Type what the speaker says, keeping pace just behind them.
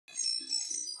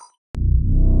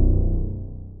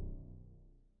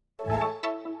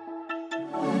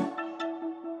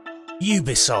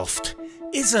Ubisoft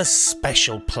is a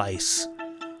special place,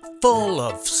 full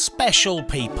of special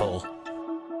people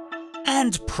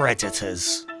and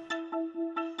predators.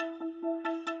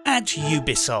 At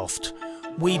Ubisoft,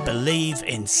 we believe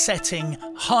in setting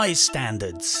high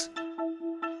standards.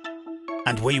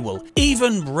 And we will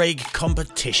even rig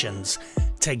competitions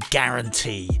to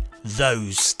guarantee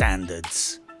those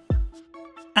standards.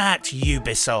 At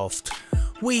Ubisoft,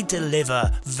 we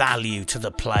deliver value to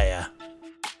the player.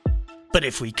 But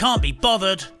if we can't be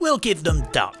bothered, we'll give them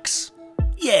ducks.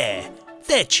 Yeah,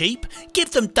 they're cheap,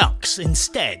 give them ducks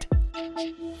instead.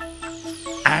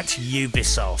 At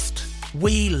Ubisoft,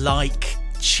 we like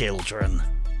children.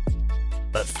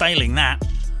 But failing that,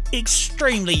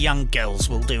 extremely young girls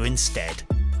will do instead.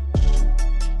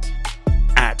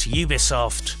 At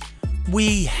Ubisoft,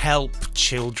 we help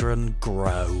children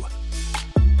grow.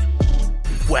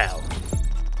 Well,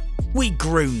 we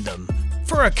groom them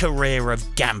for a career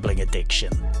of gambling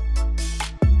addiction.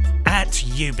 At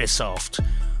Ubisoft,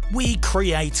 we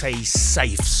create a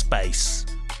safe space.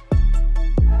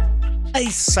 A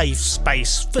safe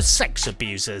space for sex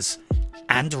abusers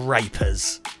and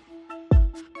rapers.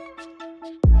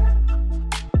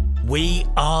 We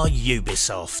are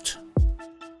Ubisoft.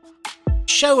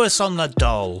 Show us on the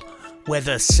doll where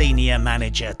the senior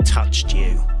manager touched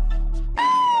you.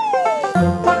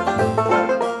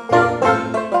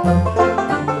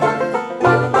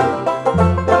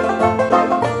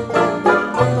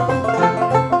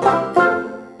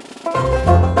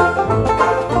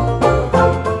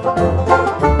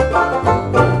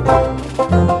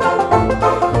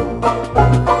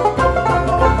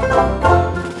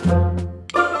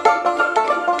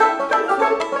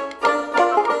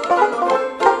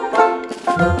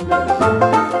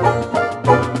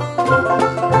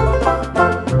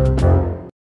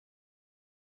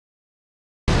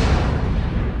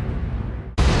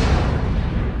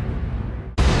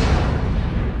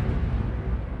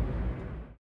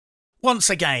 Once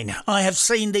again, I have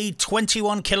seen the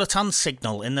 21 kiloton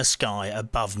signal in the sky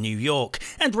above New York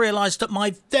and realised that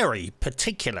my very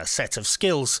particular set of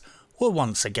skills were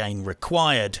once again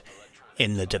required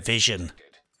in the Division.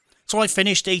 So I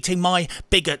finished eating my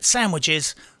bigot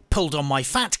sandwiches, pulled on my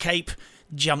fat cape,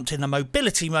 jumped in the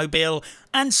mobility mobile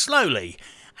and slowly,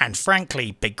 and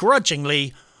frankly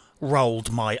begrudgingly,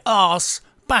 rolled my arse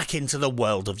back into the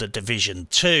world of the Division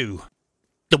 2.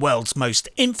 The world's most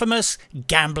infamous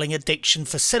gambling addiction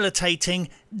facilitating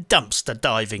dumpster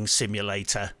diving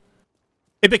simulator.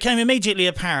 It became immediately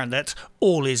apparent that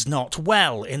all is not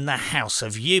well in the House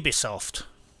of Ubisoft.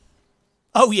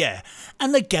 Oh yeah,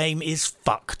 and the game is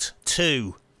fucked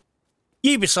too.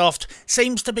 Ubisoft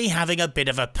seems to be having a bit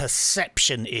of a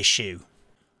perception issue.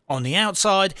 On the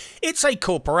outside, it's a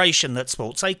corporation that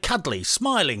sports a cuddly,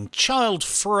 smiling,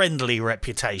 child-friendly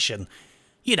reputation.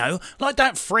 You know, like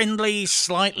that friendly,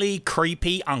 slightly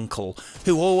creepy uncle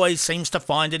who always seems to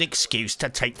find an excuse to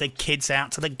take the kids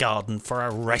out to the garden for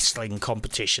a wrestling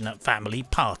competition at family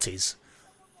parties.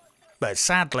 But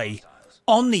sadly,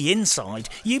 on the inside,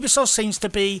 Ubisoft seems to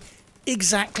be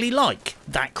exactly like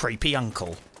that creepy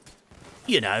uncle.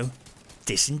 You know,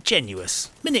 disingenuous,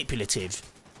 manipulative,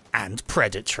 and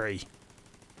predatory.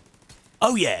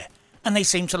 Oh yeah, and they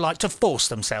seem to like to force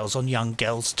themselves on young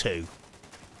girls too.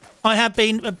 I have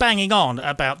been banging on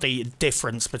about the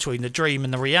difference between the dream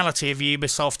and the reality of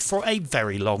Ubisoft for a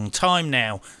very long time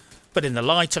now, but in the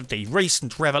light of the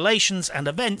recent revelations and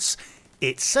events,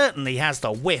 it certainly has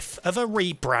the whiff of a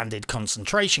rebranded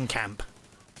concentration camp.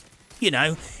 You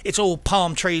know, it's all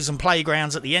palm trees and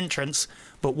playgrounds at the entrance,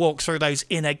 but walk through those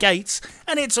inner gates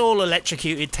and it's all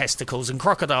electrocuted testicles and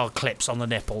crocodile clips on the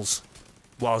nipples.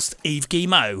 Whilst Yves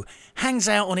Guillemot hangs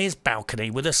out on his balcony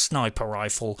with a sniper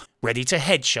rifle, ready to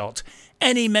headshot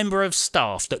any member of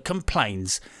staff that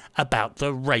complains about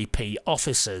the rapey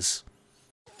officers.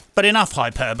 But enough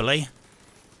hyperbole.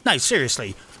 No,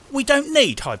 seriously, we don't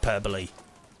need hyperbole.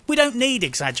 We don't need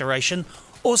exaggeration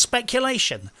or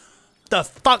speculation. The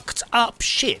fucked up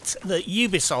shit that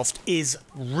Ubisoft is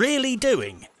really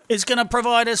doing is going to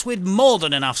provide us with more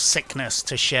than enough sickness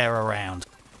to share around.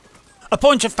 A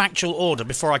point of factual order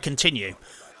before I continue.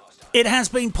 It has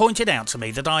been pointed out to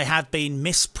me that I have been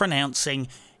mispronouncing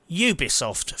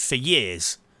Ubisoft for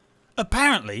years.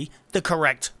 Apparently, the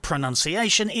correct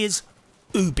pronunciation is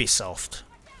Ubisoft.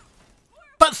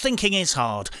 But thinking is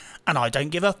hard, and I don't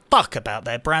give a fuck about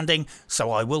their branding,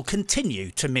 so I will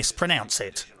continue to mispronounce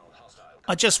it.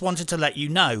 I just wanted to let you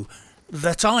know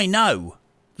that I know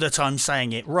that I'm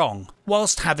saying it wrong,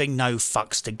 whilst having no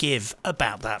fucks to give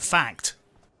about that fact.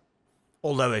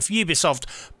 Although if Ubisoft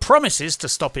promises to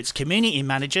stop its community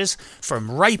managers from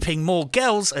raping more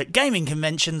girls at gaming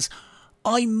conventions,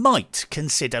 I might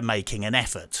consider making an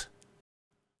effort.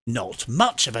 Not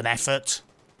much of an effort,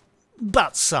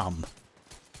 but some.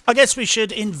 I guess we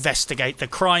should investigate the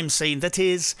crime scene that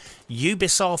is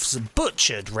Ubisoft's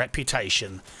butchered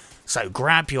reputation. So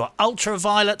grab your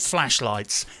ultraviolet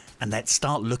flashlights and let's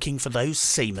start looking for those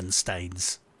semen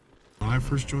stains. When I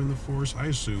first joined the force, I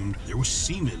assumed there was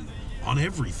semen on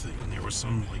everything. There was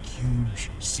some like huge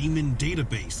semen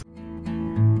database.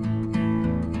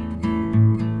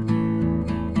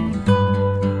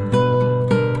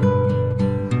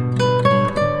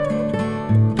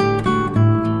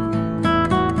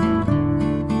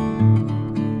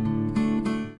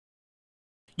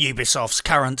 Ubisoft's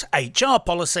current HR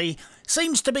policy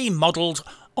seems to be modelled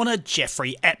on a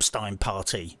Jeffrey Epstein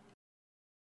party.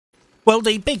 Well,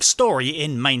 the big story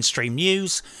in mainstream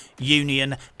news,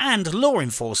 union and law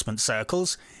enforcement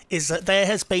circles is that there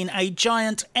has been a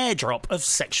giant airdrop of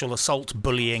sexual assault,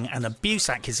 bullying and abuse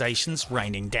accusations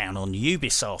raining down on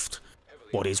Ubisoft.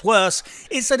 What is worse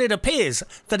is that it appears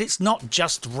that it's not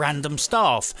just random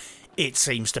staff. It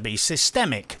seems to be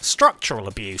systemic, structural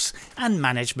abuse, and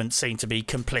management seem to be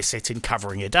complicit in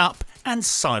covering it up and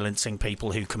silencing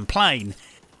people who complain.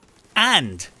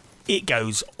 And it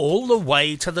goes all the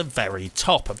way to the very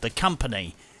top of the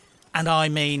company. And I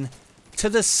mean to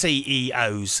the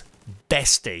CEO's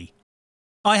bestie.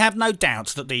 I have no doubt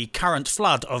that the current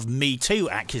flood of Me Too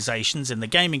accusations in the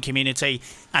gaming community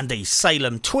and the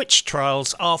Salem Twitch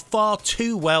trials are far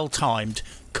too well timed,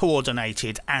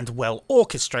 coordinated and well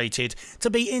orchestrated to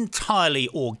be entirely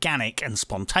organic and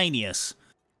spontaneous.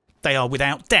 They are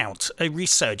without doubt a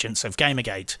resurgence of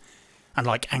Gamergate, and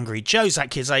like Angry Joe's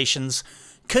accusations,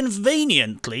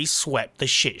 conveniently swept the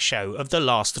shit show of The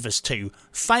Last of Us 2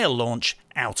 fail launch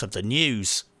out of the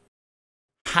news.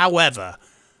 However,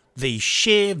 the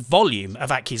sheer volume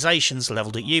of accusations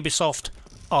levelled at Ubisoft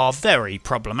are very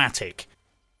problematic.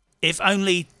 If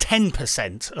only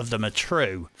 10% of them are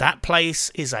true, that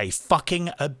place is a fucking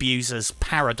abuser's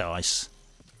paradise.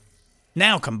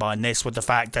 Now combine this with the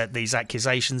fact that these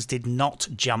accusations did not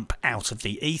jump out of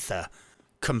the ether.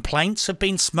 Complaints have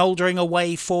been smouldering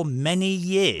away for many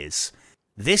years.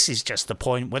 This is just the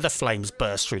point where the flames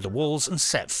burst through the walls and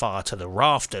set fire to the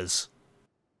rafters.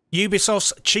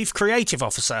 Ubisoft's chief creative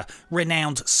officer,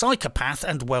 renowned psychopath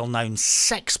and well-known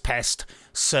sex pest,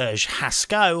 Serge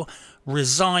Hascoe,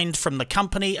 resigned from the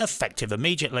company effective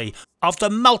immediately after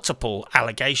multiple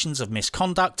allegations of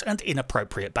misconduct and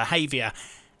inappropriate behaviour,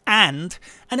 and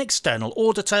an external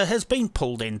auditor has been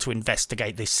pulled in to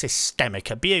investigate this systemic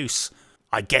abuse.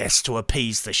 I guess to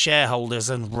appease the shareholders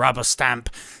and rubber stamp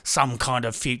some kind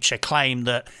of future claim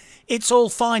that it's all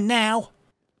fine now.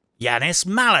 Yanis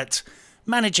Mallet,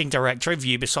 managing director of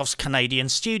Ubisoft's Canadian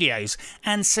studios,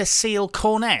 and Cecile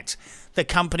Cornett, the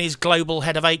company's global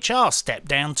head of HR, stepped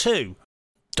down too.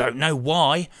 Don't know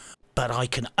why, but I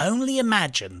can only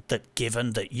imagine that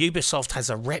given that Ubisoft has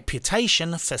a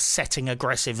reputation for setting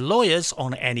aggressive lawyers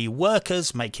on any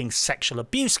workers making sexual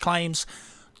abuse claims,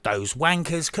 those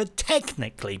wankers could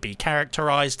technically be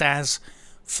characterised as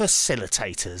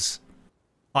facilitators.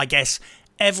 I guess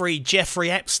every Jeffrey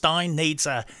Epstein needs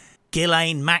a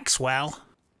Ghislaine Maxwell.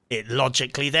 It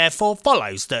logically therefore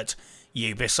follows that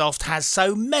Ubisoft has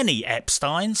so many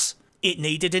Epsteins, it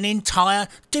needed an entire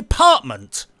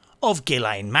department of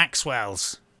Ghislaine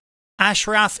Maxwells.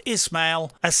 Ashraf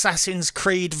Ismail, Assassin's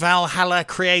Creed Valhalla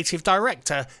creative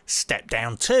director, stepped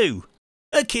down too,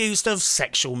 accused of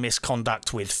sexual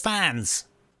misconduct with fans.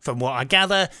 From what I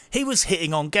gather, he was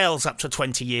hitting on girls up to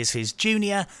 20 years his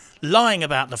junior, lying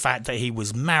about the fact that he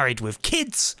was married with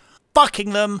kids,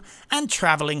 fucking them and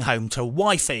travelling home to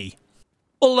wifey.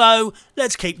 Although,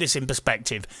 let's keep this in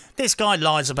perspective, this guy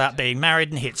lies about being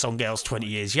married and hits on girls 20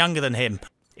 years younger than him.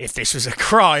 If this was a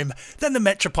crime, then the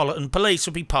Metropolitan Police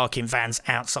would be parking vans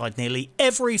outside nearly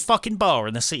every fucking bar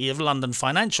in the City of London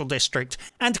financial district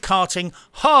and carting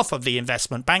half of the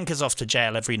investment bankers off to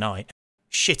jail every night.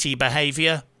 Shitty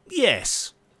behaviour?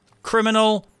 Yes.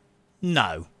 Criminal?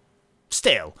 No.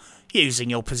 Still, using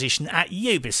your position at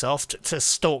Ubisoft to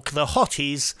stalk the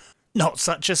hotties, not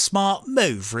such a smart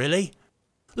move, really.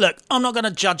 Look, I'm not going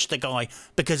to judge the guy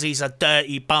because he's a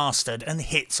dirty bastard and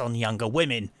hits on younger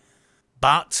women.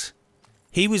 But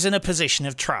he was in a position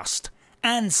of trust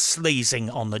and sleazing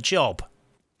on the job.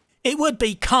 It would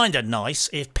be kinda nice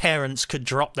if parents could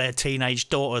drop their teenage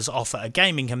daughters off at a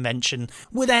gaming convention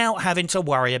without having to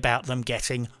worry about them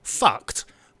getting fucked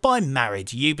by married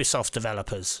Ubisoft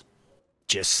developers.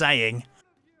 Just saying.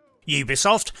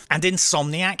 Ubisoft and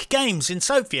Insomniac Games in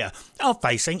Sofia are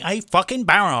facing a fucking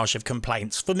barrage of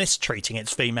complaints for mistreating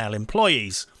its female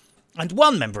employees, and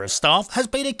one member of staff has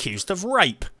been accused of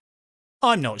rape.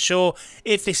 I'm not sure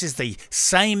if this is the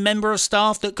same member of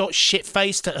staff that got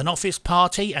shit-faced at an office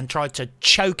party and tried to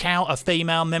choke out a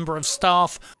female member of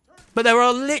staff, but there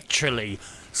are literally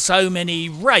so many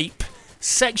rape,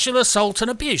 sexual assault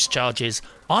and abuse charges.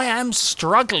 I am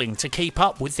struggling to keep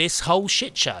up with this whole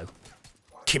shit show.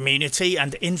 Community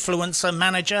and influencer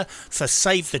manager for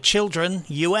Save the Children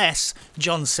US,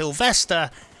 John Sylvester,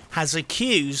 has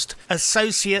accused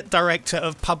Associate Director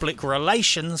of Public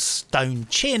Relations Stone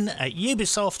Chin at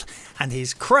Ubisoft and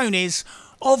his cronies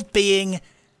of being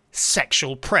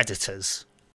sexual predators.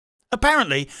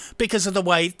 Apparently because of the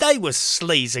way they were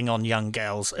sleazing on young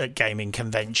girls at gaming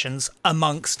conventions,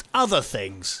 amongst other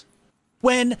things.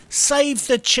 When Save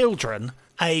the Children,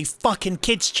 a fucking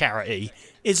kids charity,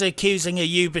 is accusing a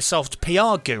Ubisoft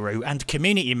PR guru and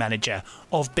community manager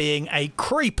of being a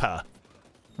creeper,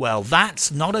 well,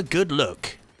 that's not a good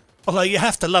look. Although you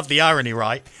have to love the irony,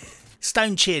 right?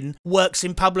 Stone Chin works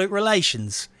in public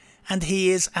relations, and he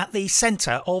is at the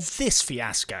centre of this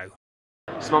fiasco.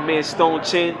 It's my man Stone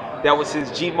Chin. That was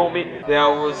his G moment.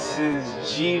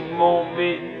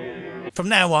 From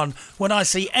now on, when I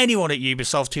see anyone at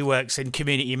Ubisoft who works in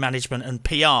community management and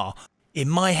PR, in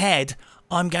my head,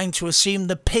 I'm going to assume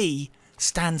the P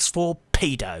stands for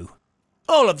pedo.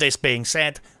 All of this being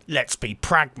said, let's be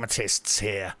pragmatists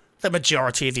here. The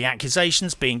majority of the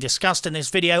accusations being discussed in this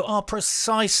video are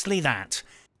precisely that.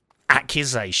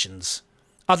 Accusations.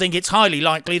 I think it's highly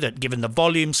likely that given the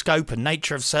volume, scope and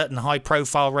nature of certain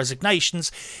high-profile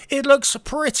resignations, it looks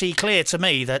pretty clear to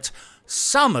me that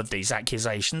some of these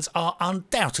accusations are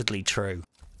undoubtedly true.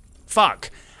 Fuck,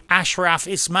 Ashraf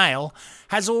Ismail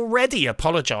has already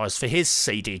apologised for his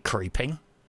CD creeping.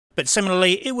 But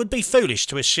similarly, it would be foolish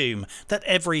to assume that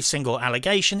every single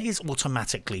allegation is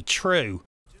automatically true.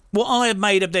 What I have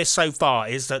made of this so far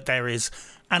is that there is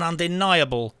an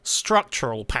undeniable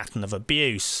structural pattern of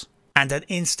abuse and an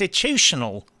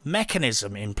institutional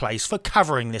mechanism in place for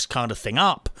covering this kind of thing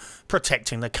up,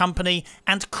 protecting the company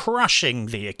and crushing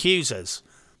the accusers.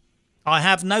 I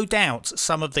have no doubt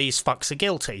some of these fucks are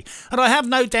guilty, and I have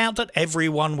no doubt that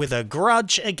everyone with a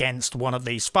grudge against one of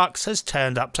these fucks has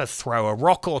turned up to throw a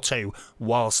rock or two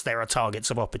whilst there are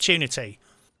targets of opportunity.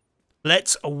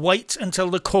 Let's wait until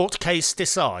the court case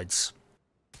decides.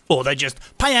 Or they just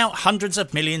pay out hundreds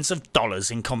of millions of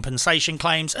dollars in compensation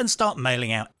claims and start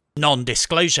mailing out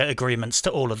non-disclosure agreements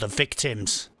to all of the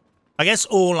victims. I guess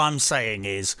all I'm saying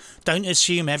is, don't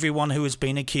assume everyone who has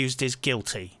been accused is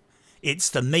guilty. It's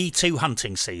the Me Too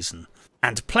hunting season,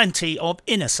 and plenty of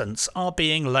innocents are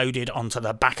being loaded onto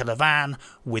the back of the van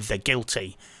with the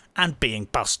guilty, and being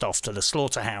bussed off to the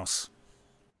slaughterhouse.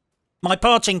 My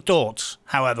parting thought,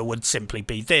 however, would simply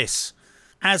be this.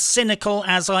 As cynical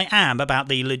as I am about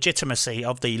the legitimacy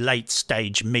of the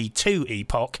late-stage Me Too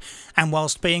epoch, and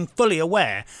whilst being fully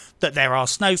aware that there are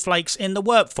snowflakes in the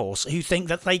workforce who think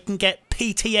that they can get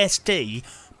PTSD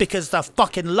because the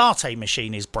fucking latte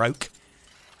machine is broke,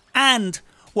 and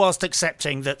whilst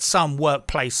accepting that some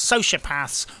workplace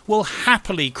sociopaths will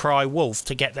happily cry wolf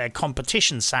to get their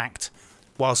competition sacked,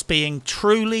 whilst being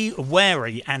truly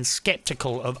wary and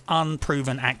sceptical of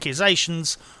unproven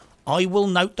accusations, I will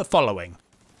note the following.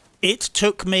 It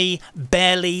took me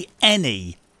barely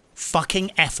any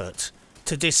fucking effort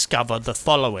to discover the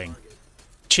following.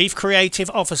 Chief Creative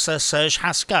Officer Serge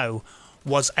Hascoe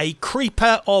was a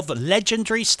creeper of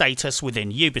legendary status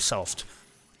within Ubisoft.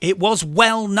 It was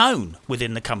well known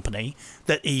within the company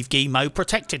that Yves Guillemot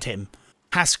protected him.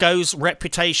 Hascoe's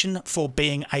reputation for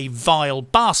being a vile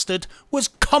bastard was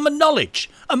common knowledge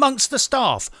amongst the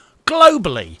staff,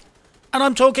 globally. And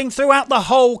I'm talking throughout the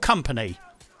whole company.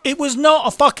 It was not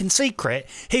a fucking secret.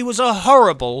 He was a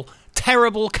horrible,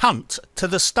 terrible cunt to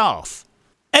the staff.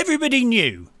 Everybody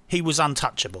knew he was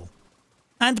untouchable.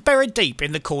 And buried deep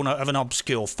in the corner of an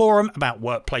obscure forum about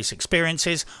workplace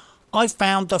experiences, I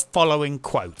found the following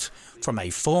quote from a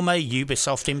former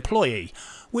Ubisoft employee,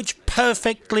 which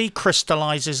perfectly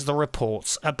crystallises the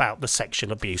reports about the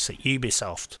sexual abuse at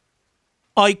Ubisoft.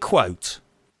 I quote,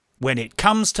 "When it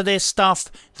comes to this stuff,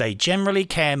 they generally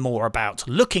care more about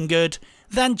looking good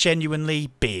than genuinely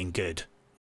being good.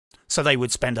 So they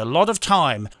would spend a lot of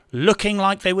time looking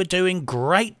like they were doing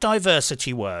great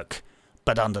diversity work,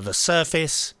 but under the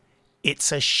surface,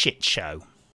 it's a shit show."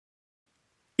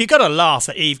 You gotta laugh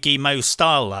at Yves Guillemot's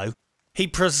style though. He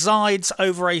presides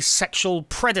over a sexual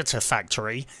predator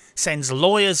factory, sends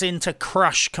lawyers in to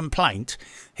crush complaint.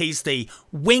 He's the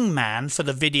wingman for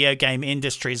the video game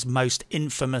industry's most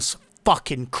infamous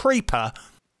fucking creeper.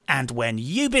 And when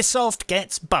Ubisoft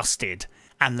gets busted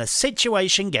and the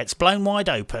situation gets blown wide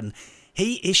open,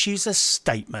 he issues a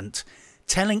statement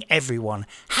telling everyone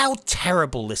how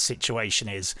terrible this situation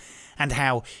is and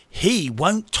how he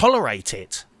won't tolerate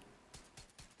it.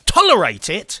 Tolerate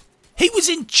it? He was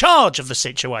in charge of the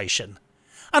situation.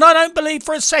 And I don't believe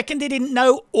for a second he didn't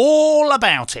know all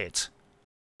about it.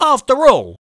 After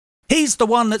all, he's the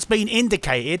one that's been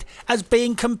indicated as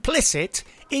being complicit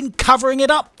in covering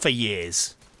it up for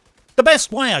years. The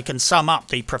best way I can sum up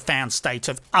the profound state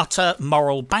of utter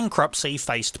moral bankruptcy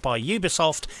faced by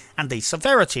Ubisoft and the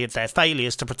severity of their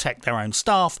failures to protect their own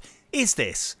staff is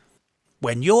this.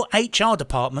 When your HR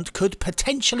department could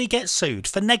potentially get sued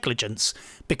for negligence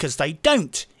because they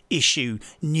don't issue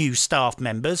new staff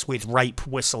members with rape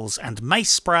whistles and mace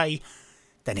spray,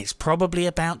 then it's probably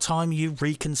about time you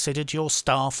reconsidered your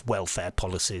staff welfare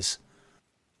policies.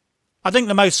 I think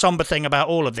the most sombre thing about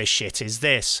all of this shit is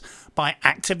this. By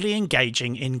actively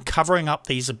engaging in covering up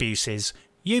these abuses,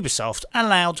 Ubisoft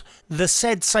allowed the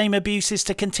said same abuses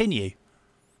to continue.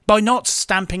 By not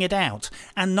stamping it out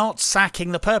and not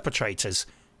sacking the perpetrators,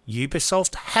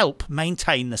 Ubisoft helped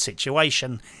maintain the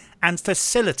situation and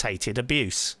facilitated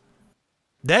abuse.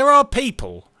 There are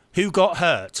people who got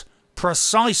hurt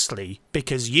precisely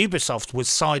because Ubisoft was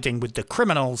siding with the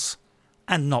criminals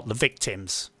and not the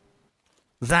victims.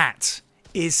 That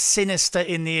is sinister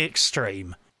in the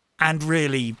extreme and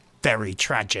really very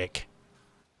tragic.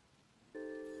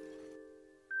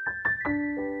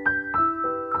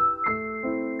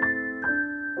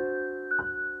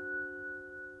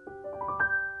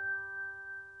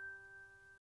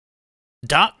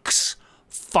 Ducks,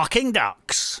 fucking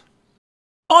ducks.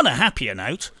 On a happier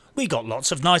note, we got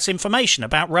lots of nice information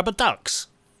about rubber ducks.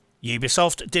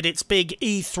 Ubisoft did its big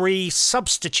E3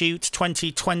 Substitute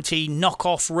 2020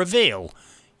 knockoff reveal,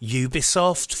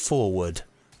 Ubisoft Forward.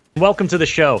 Welcome to the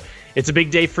show. It's a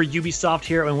big day for Ubisoft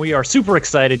here, and we are super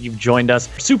excited you've joined us.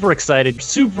 Super excited,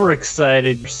 super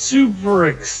excited, super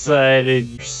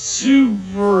excited,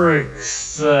 super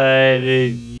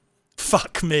excited.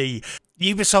 Fuck me.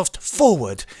 Ubisoft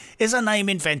Forward is a name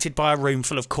invented by a room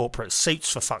full of corporate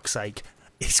suits, for fuck's sake.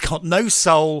 It's got no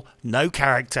soul, no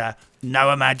character,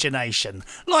 no imagination.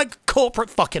 Like corporate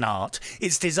fucking art,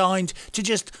 it's designed to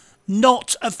just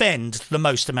not offend the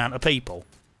most amount of people.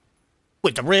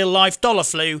 With the real-life dollar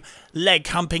flu,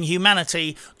 leg-humping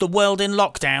humanity, the world in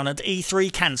lockdown and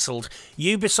E3 cancelled,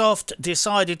 Ubisoft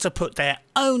decided to put their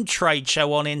own trade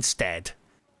show on instead.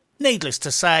 Needless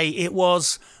to say, it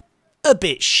was a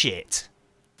bit shit.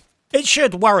 It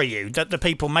should worry you that the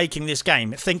people making this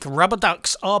game think rubber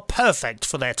ducks are perfect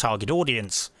for their target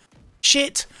audience.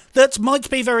 Shit that might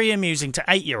be very amusing to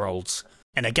 8-year-olds,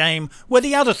 in a game where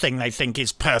the other thing they think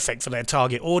is perfect for their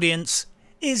target audience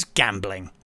is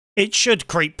gambling. It should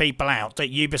creep people out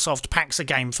that Ubisoft packs a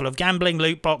game full of gambling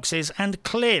loot boxes and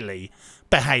clearly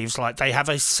behaves like they have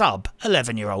a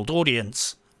sub-11-year-old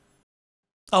audience.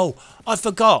 Oh, I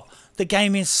forgot, the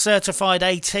game is certified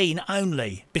 18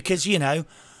 only, because, you know,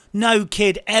 no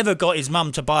kid ever got his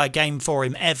mum to buy a game for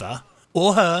him ever.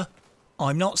 Or her.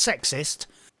 I'm not sexist.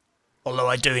 Although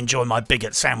I do enjoy my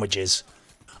bigot sandwiches.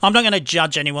 I'm not going to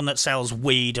judge anyone that sells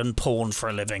weed and porn for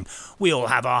a living. We all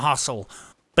have our hustle.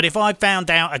 But if I found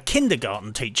out a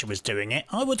kindergarten teacher was doing it,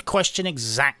 I would question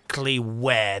exactly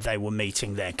where they were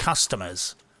meeting their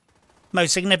customers.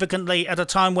 Most significantly, at a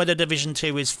time where the Division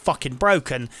 2 is fucking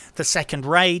broken, the second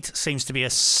raid seems to be a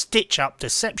stitch-up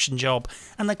deception job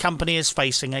and the company is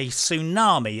facing a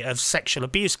tsunami of sexual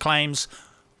abuse claims,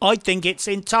 I think it's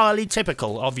entirely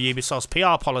typical of Ubisoft's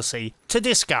PR policy to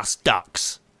discuss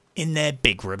ducks in their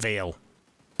big reveal.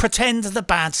 Pretend the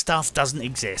bad stuff doesn't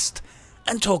exist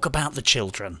and talk about the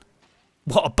children.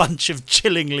 What a bunch of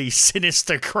chillingly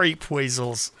sinister creep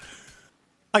weasels.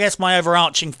 I guess my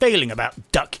overarching feeling about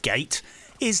Duckgate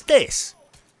is this.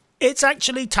 It's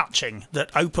actually touching that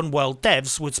open world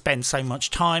devs would spend so much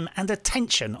time and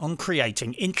attention on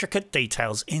creating intricate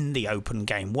details in the open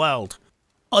game world.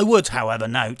 I would, however,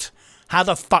 note, how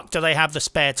the fuck do they have the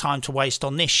spare time to waste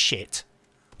on this shit?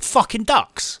 Fucking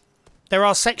ducks. There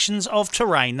are sections of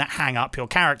terrain that hang up your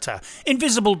character,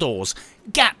 invisible doors,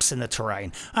 gaps in the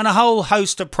terrain, and a whole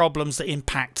host of problems that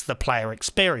impact the player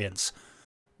experience.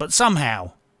 But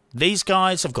somehow, these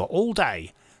guys have got all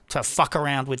day to fuck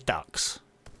around with ducks.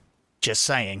 Just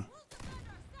saying.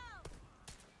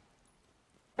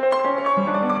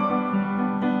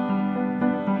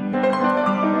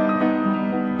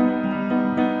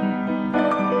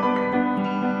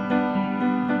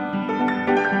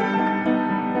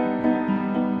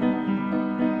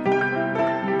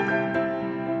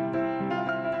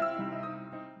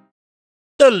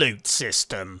 The loot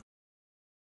system.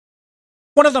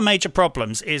 One of the major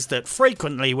problems is that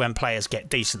frequently when players get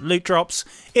decent loot drops,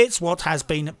 it's what has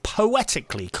been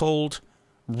poetically called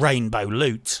rainbow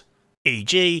loot.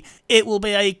 E.g., it will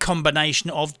be a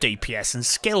combination of DPS and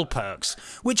skill perks,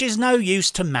 which is no use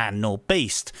to man nor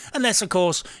beast, unless of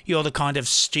course you're the kind of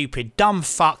stupid dumb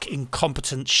fuck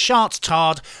incompetent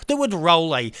shart-tard that would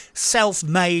roll a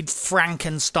self-made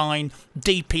Frankenstein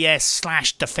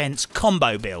DPS/defense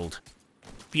combo build.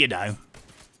 You know,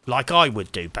 like I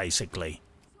would do basically.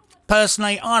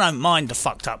 Personally, I don't mind the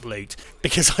fucked up loot,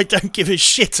 because I don't give a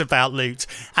shit about loot,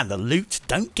 and the loot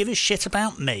don't give a shit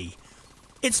about me.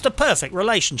 It's the perfect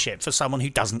relationship for someone who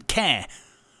doesn't care.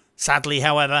 Sadly,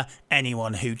 however,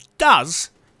 anyone who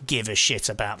does give a shit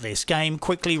about this game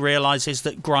quickly realises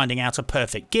that grinding out a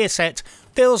perfect gear set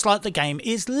feels like the game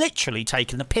is literally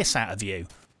taking the piss out of you.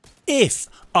 If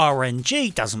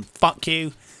RNG doesn't fuck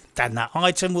you, then that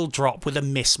item will drop with a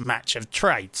mismatch of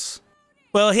traits.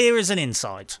 Well, here is an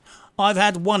insight. I've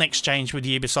had one exchange with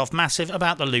Ubisoft Massive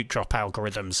about the loot drop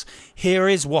algorithms. Here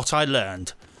is what I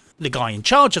learned. The guy in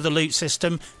charge of the loot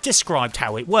system described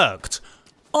how it worked.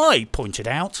 I pointed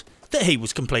out that he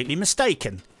was completely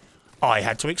mistaken. I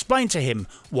had to explain to him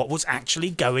what was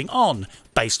actually going on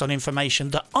based on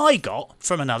information that I got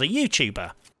from another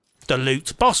YouTuber. The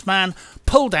loot boss man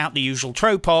pulled out the usual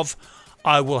trope of,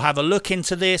 "I will have a look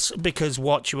into this because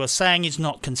what you are saying is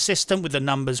not consistent with the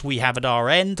numbers we have at our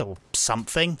end," or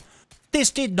something. This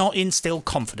did not instill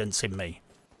confidence in me.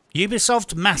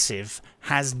 Ubisoft Massive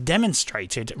has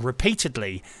demonstrated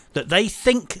repeatedly that they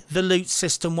think the loot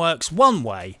system works one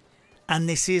way, and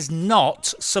this is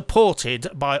not supported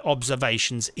by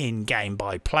observations in-game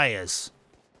by players.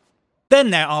 Then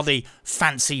there are the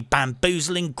fancy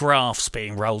bamboozling graphs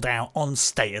being rolled out on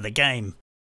State of the Game.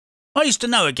 I used to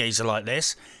know a geezer like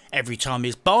this. Every time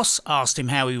his boss asked him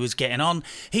how he was getting on,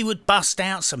 he would bust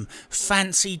out some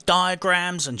fancy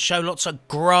diagrams and show lots of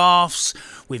graphs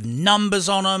with numbers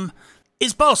on them.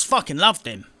 His boss fucking loved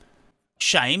him.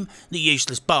 Shame the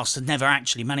useless bastard never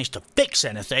actually managed to fix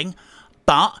anything,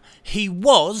 but he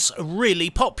was really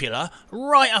popular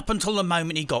right up until the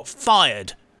moment he got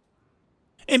fired.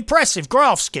 Impressive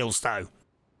graph skills though.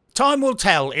 Time will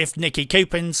tell if Nicky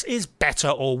Coupons is better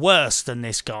or worse than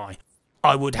this guy.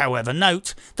 I would however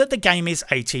note that the game is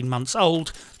 18 months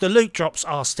old, the loot drops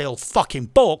are still fucking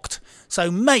balked, so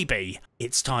maybe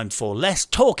it's time for less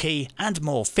talky and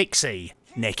more fixy,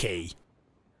 Nicky.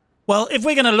 Well, if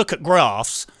we're going to look at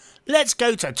graphs, let's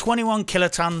go to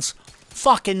 21Kilotons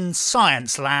fucking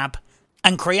science lab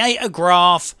and create a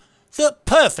graph that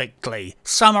perfectly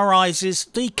summarises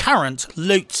the current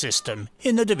loot system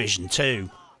in the Division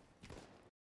 2.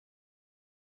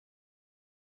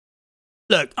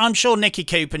 Look, I'm sure Nicky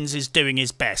Coupons is doing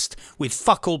his best with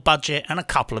fuck all budget and a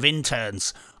couple of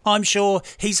interns. I'm sure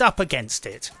he's up against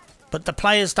it. But the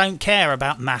players don't care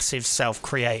about massive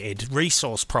self-created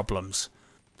resource problems.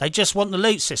 They just want the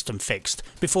loot system fixed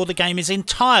before the game is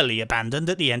entirely abandoned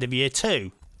at the end of Year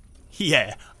 2.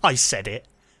 Yeah, I said it.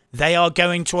 They are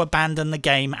going to abandon the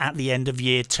game at the end of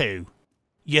Year 2.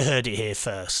 You heard it here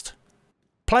first.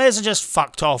 Players are just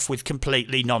fucked off with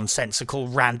completely nonsensical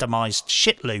randomised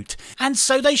shit loot, and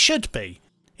so they should be.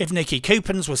 If Nicky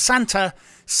Coupons was Santa,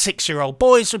 6-year-old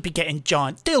boys would be getting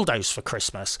giant dildos for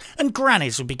Christmas, and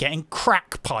grannies would be getting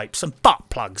crack pipes and butt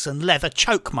plugs and leather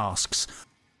choke masks.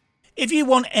 If you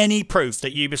want any proof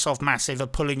that Ubisoft Massive are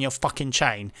pulling your fucking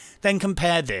chain, then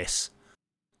compare this.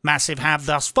 Massive have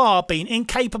thus far been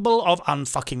incapable of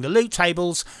unfucking the loot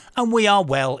tables, and we are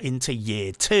well into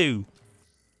Year 2.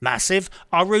 Massive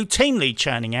are routinely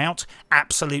churning out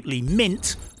absolutely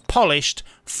mint, polished,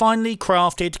 finely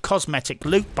crafted cosmetic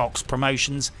loot box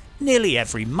promotions nearly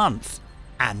every month.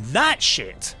 And that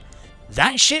shit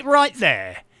right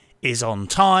there, is on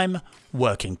time,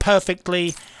 working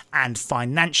perfectly, and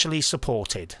financially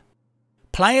supported.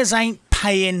 Players ain't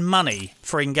paying money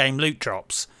for in-game loot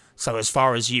drops, so as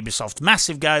far as Ubisoft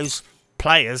Massive goes,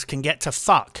 players can get to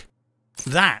fuck.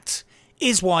 That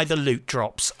is why the loot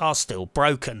drops are still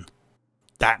broken.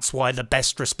 That's why the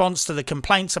best response to the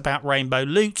complaints about rainbow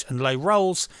loot and low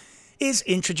rolls is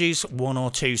introduce 1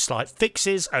 or 2 slight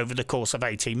fixes over the course of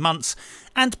 18 months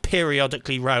and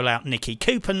periodically roll out Nicky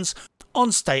Coupons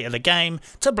on State of the Game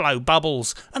to blow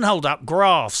bubbles and hold up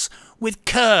graphs with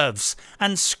curves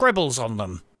and scribbles on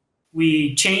them.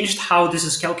 We changed how this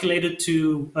is calculated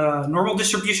to normal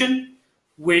distribution,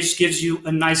 which gives you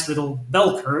a nice little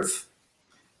bell curve.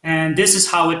 And this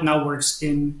is how it now works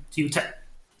in Q10.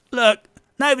 Look,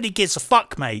 nobody gives a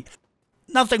fuck, mate.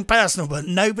 Nothing personal, but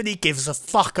nobody gives a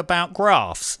fuck about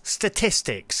graphs,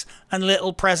 statistics, and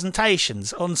little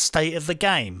presentations on State of the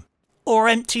Game. Or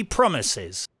empty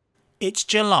promises. It's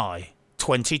July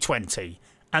 2020,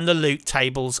 and the loot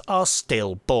tables are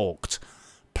still balked.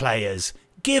 Players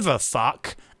give a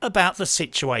fuck about the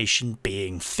situation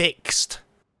being fixed.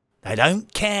 They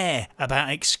don't care about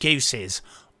excuses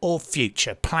or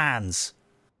future plans.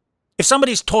 If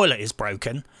somebody's toilet is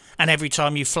broken, and every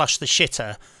time you flush the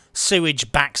shitter,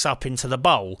 sewage backs up into the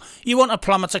bowl, you want a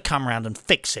plumber to come around and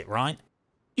fix it, right?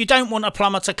 You don't want a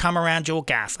plumber to come around your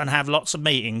gaff and have lots of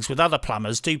meetings with other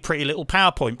plumbers, do pretty little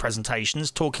PowerPoint presentations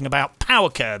talking about power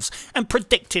curves and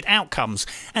predicted outcomes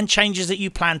and changes that you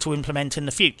plan to implement in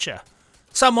the future.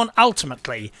 Someone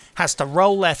ultimately has to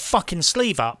roll their fucking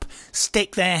sleeve up,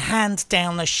 stick their hand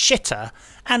down the shitter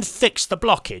and fix the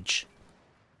blockage.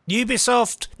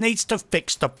 Ubisoft needs to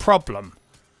fix the problem,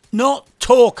 not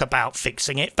talk about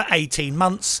fixing it for 18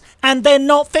 months and then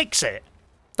not fix it.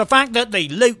 The fact that the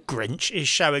Loot Grinch is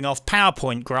showing off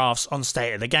PowerPoint graphs on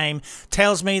State of the Game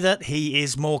tells me that he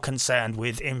is more concerned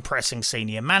with impressing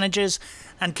senior managers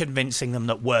and convincing them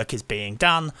that work is being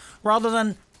done, rather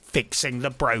than fixing the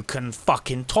broken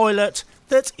fucking toilet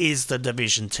that is the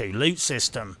Division 2 loot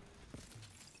system.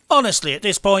 Honestly, at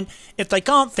this point, if they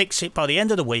can't fix it by the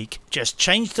end of the week, just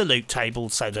change the loot table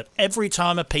so that every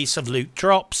time a piece of loot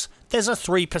drops, there's a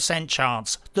 3%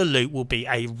 chance the loot will be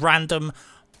a random,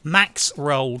 max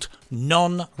rolled,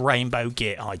 non-rainbow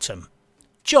gear item.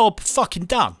 Job fucking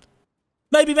done.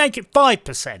 Maybe make it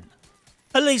 5%.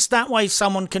 At least that way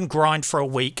someone can grind for a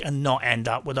week and not end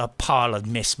up with a pile of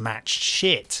mismatched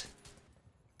shit.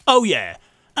 Oh yeah,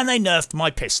 and they nerfed my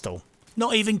pistol.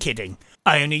 Not even kidding.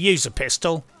 I only use a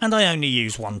pistol, and I only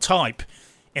use one type.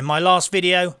 In my last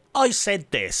video, I said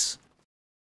this.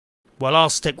 Well,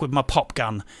 I'll stick with my pop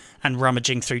gun and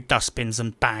rummaging through dustbins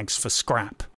and bags for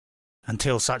scrap.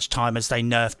 Until such time as they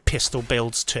nerf pistol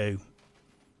builds too.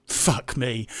 Fuck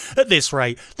me, at this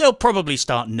rate they'll probably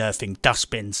start nerfing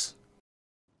dustbins.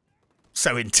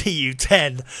 So in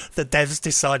TU10 the devs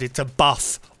decided to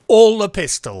buff all the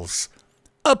pistols,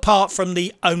 apart from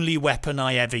the only weapon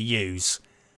I ever use.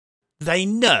 They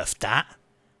nerfed that?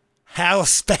 How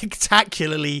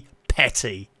spectacularly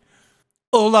petty.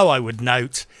 Although I would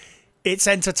note, it's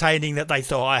entertaining that they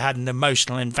thought I had an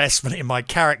emotional investment in my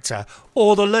character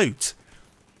or the loot.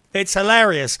 It's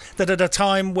hilarious that at a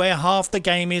time where half the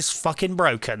game is fucking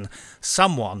broken,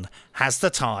 someone has the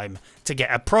time to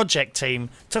get a project team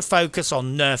to focus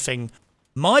on nerfing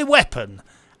my weapon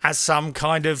as some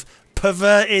kind of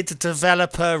perverted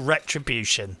developer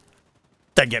retribution.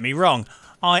 Don't get me wrong,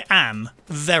 I am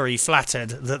very flattered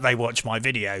that they watch my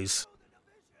videos.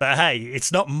 But hey,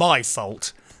 it's not my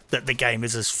fault that the game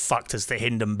is as fucked as the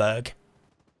Hindenburg.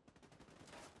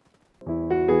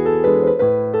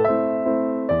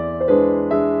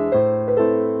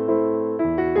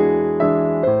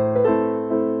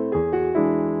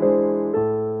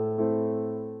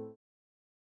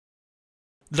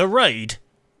 The raid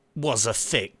was a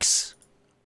fix.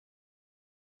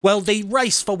 Well, the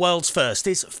race for World's First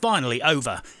is finally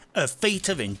over, a feat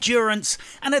of endurance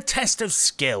and a test of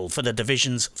skill for the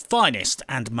Division's finest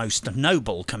and most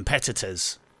noble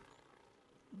competitors.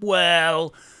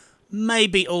 Well,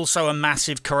 maybe also a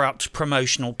massive corrupt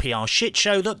promotional PR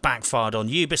shitshow that backfired on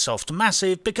Ubisoft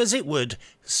Massive, because it would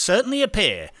certainly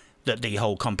appear that the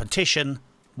whole competition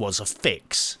was a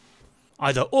fix.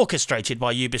 Either orchestrated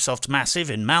by Ubisoft Massive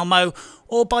in Malmo,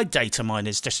 or by data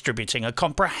miners distributing a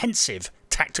comprehensive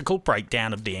tactical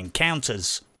breakdown of the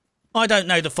encounters. I don't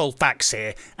know the full facts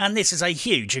here, and this is a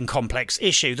huge and complex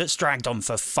issue that's dragged on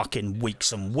for fucking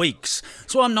weeks and weeks,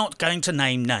 so I'm not going to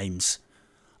name names.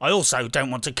 I also don't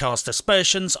want to cast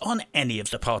aspersions on any of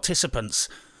the participants.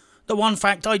 The one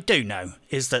fact I do know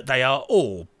is that they are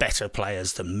all better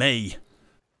players than me.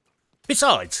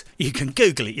 Besides, you can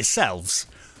Google it yourselves.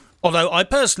 Although I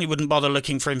personally wouldn't bother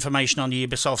looking for information on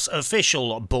Ubisoft's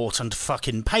official bought and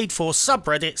fucking paid for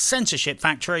subreddit Censorship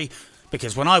Factory,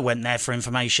 because when I went there for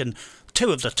information,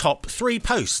 2 of the top 3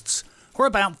 posts were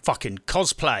about fucking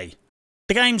cosplay.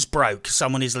 The game's broke,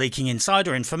 someone is leaking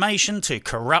insider information to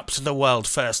corrupt the world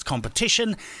first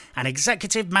competition, and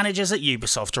executive managers at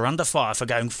Ubisoft are under fire for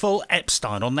going full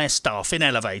Epstein on their staff in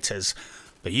elevators.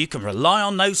 But you can rely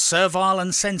on those servile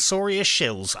and censorious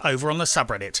shills over on the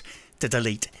subreddit to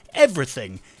delete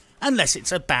everything unless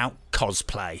it's about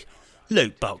cosplay,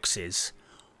 loot boxes,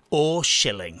 or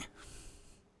shilling.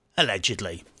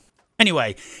 Allegedly.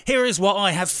 Anyway, here is what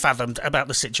I have fathomed about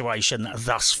the situation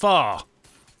thus far.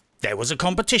 There was a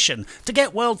competition to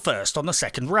get world first on the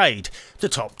second raid. The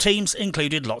top teams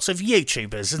included lots of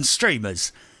YouTubers and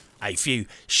streamers. A few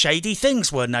shady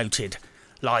things were noted,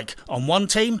 like on one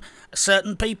team,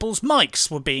 certain people's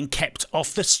mics were being kept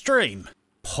off the stream.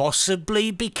 Possibly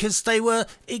because they were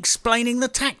explaining the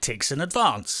tactics in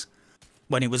advance.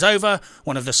 When it was over,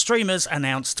 one of the streamers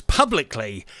announced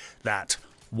publicly that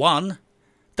 1.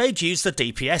 they'd used the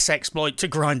DPS exploit to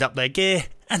grind up their gear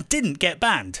and didn't get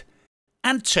banned.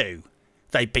 And 2,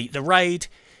 they beat the raid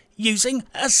using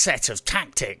a set of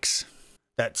tactics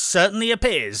that certainly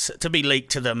appears to be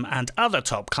leaked to them and other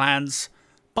top clans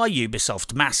by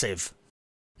Ubisoft Massive.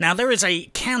 Now, there is a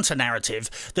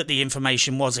counter-narrative that the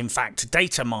information was in fact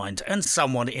data mined and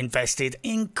someone invested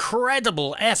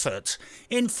incredible effort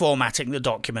in formatting the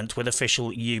document with official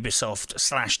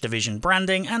Ubisoft/Division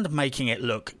branding and making it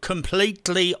look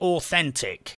completely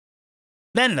authentic.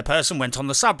 Then the person went on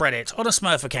the subreddit on a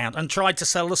Smurf account and tried to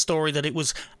sell the story that it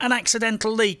was an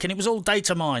accidental leak and it was all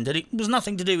data mined and it was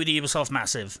nothing to do with Ubisoft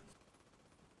Massive.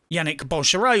 Yannick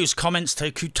Bonchereau's comments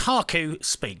to Kotaku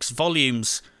speaks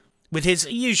volumes. With his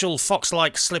usual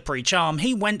fox-like slippery charm,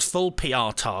 he went full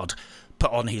PR tard,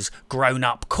 put on his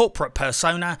grown-up corporate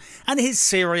persona and his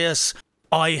serious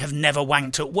 "I have never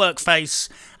wanked at work" face,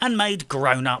 and made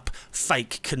grown-up,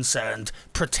 fake concerned,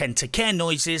 pretend to care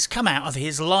noises come out of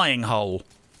his lying hole.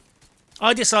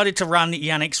 I decided to run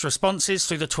Yannick's responses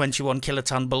through the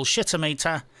 21Kiloton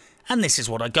bullshitometer, and this is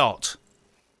what I got.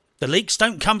 The leaks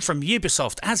don't come from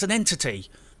Ubisoft as an entity,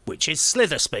 which is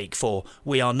Slither speak for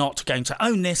 "we are not going to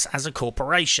own this as a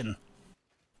corporation."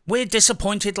 We're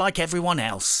disappointed like everyone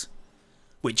else,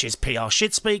 which is PR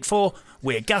shit speak for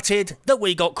 "we're gutted that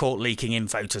we got caught leaking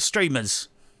info to streamers."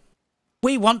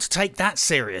 We want to take that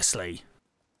seriously.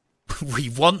 We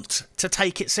want to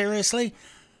take it seriously?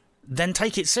 Then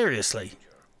take it seriously.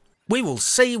 We will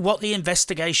see what the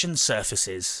investigation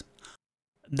surfaces.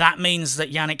 That means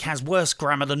that Yannick has worse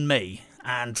grammar than me,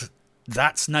 and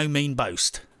that's no mean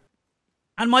boast.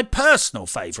 And my personal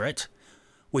favourite,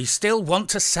 we still want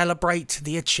to celebrate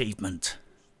the achievement,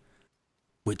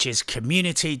 which is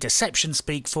community deception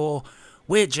speak for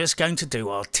 "we're just going to do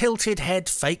our tilted head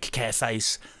fake care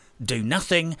face, do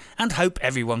nothing and hope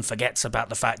everyone forgets about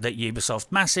the fact that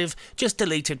Ubisoft Massive just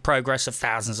deleted progress of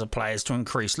thousands of players to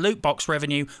increase loot box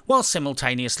revenue while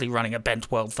simultaneously running a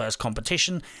bent world first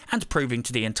competition and proving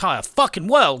to the entire fucking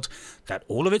world that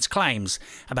all of its claims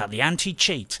about the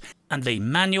anti-cheat and the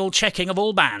manual checking of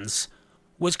all bans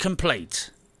was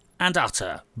complete and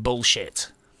utter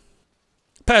bullshit."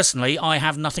 Personally, I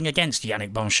have nothing against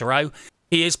Yannick Bonchereau.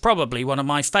 He is probably one of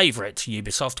my favourite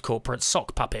Ubisoft corporate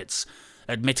sock puppets.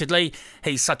 Admittedly,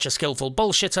 he's such a skillful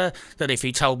bullshitter that if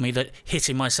he told me that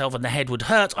hitting myself in the head would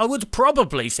hurt, I would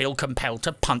probably feel compelled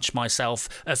to punch myself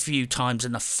a few times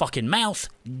in the fucking mouth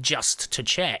just to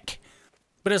check.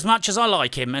 But as much as I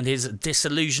like him and his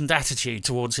disillusioned attitude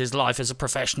towards his life as a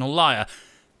professional liar,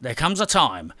 there comes a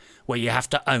time where you have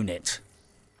to own it.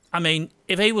 I mean,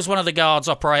 if he was one of the guards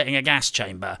operating a gas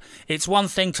chamber, it's one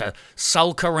thing to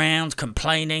sulk around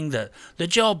complaining that the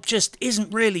job just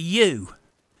isn't really you.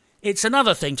 It's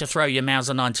another thing to throw your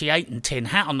Mauser 98 and tin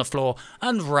hat on the floor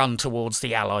and run towards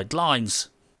the Allied lines.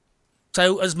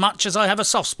 So as much as I have a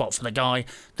soft spot for the guy,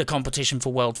 the competition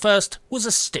for World First was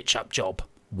a stitch-up job,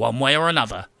 one way or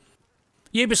another.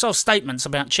 Ubisoft's statements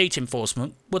about cheat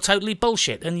enforcement were totally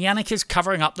bullshit, and Yannick is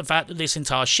covering up the fact that this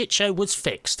entire shitshow was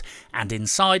fixed, and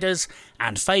insiders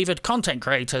and favoured content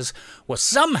creators were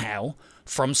somehow,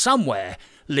 from somewhere,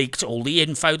 leaked all the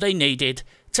info they needed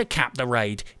to cap the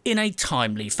raid in a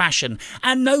timely fashion,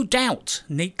 and no doubt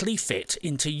neatly fit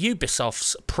into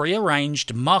Ubisoft's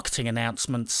pre-arranged marketing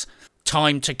announcements,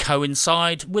 timed to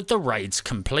coincide with the raid's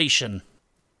completion.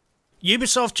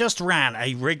 Ubisoft just ran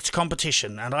a rigged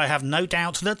competition, and I have no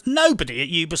doubt that nobody at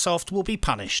Ubisoft will be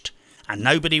punished, and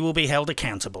nobody will be held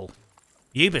accountable.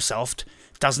 Ubisoft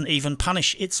doesn't even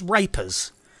punish its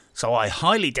rapers, so I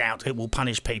highly doubt it will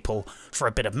punish people for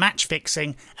a bit of match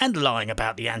fixing and lying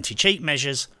about the anti-cheat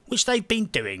measures, which they've been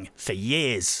doing for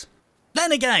years.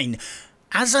 Then again,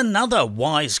 as another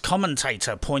wise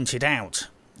commentator pointed out,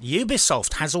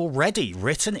 Ubisoft has already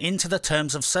written into the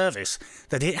terms of service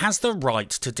that it has the right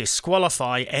to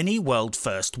disqualify any world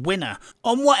first winner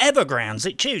on whatever grounds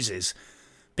it chooses.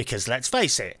 Because let's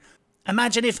face it,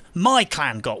 imagine if my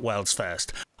clan got world's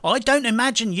first. I don't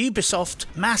imagine Ubisoft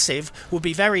Massive would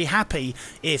be very happy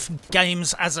if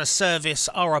games as a service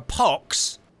or a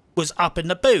POX was up in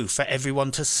the boo for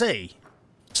everyone to see.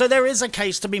 So there is a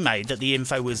case to be made that the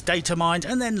info was data mined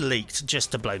and then leaked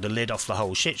just to blow the lid off the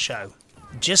whole shit show.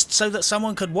 Just so that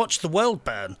someone could watch the world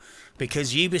burn,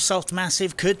 because Ubisoft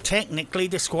Massive could technically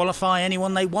disqualify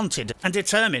anyone they wanted and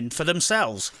determine for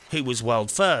themselves who was world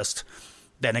first.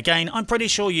 Then again, I'm pretty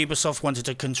sure Ubisoft wanted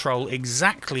to control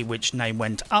exactly which name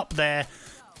went up there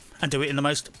and do it in the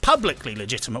most publicly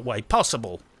legitimate way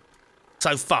possible.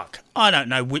 So fuck, I don't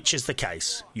know which is the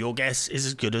case. Your guess is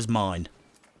as good as mine.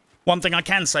 One thing I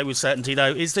can say with certainty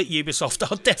though is that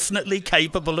Ubisoft are definitely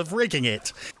capable of rigging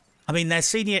it. I mean, their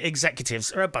senior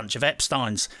executives are a bunch of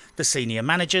Epsteins. The senior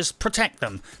managers protect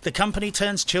them. The company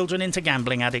turns children into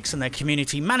gambling addicts and their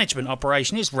community management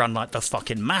operation is run like the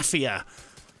fucking mafia.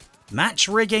 Match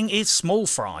rigging is small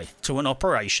fry to an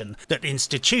operation that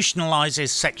institutionalises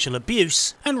sexual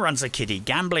abuse and runs a kiddie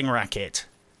gambling racket.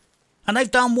 And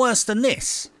they've done worse than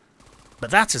this.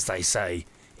 But that, as they say,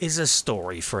 is a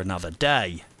story for another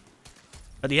day.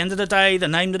 At the end of the day, the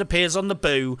name that appears on the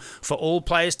boo for all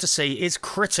players to see is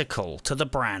critical to the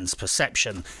brand's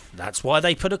perception. That's why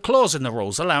they put a clause in the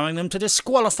rules allowing them to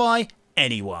disqualify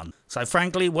anyone. So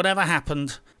frankly, whatever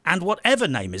happened, and whatever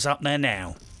name is up there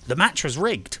now, the match was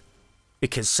rigged.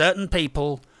 Because certain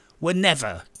people were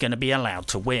never going to be allowed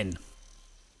to win.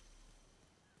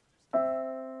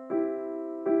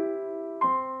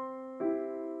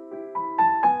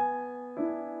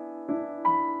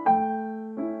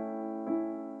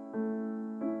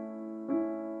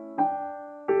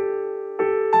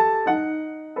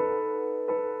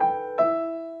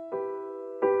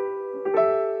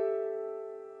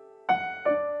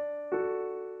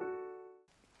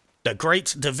 The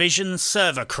Great Division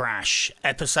Server Crash,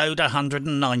 episode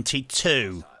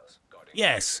 192.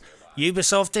 Yes,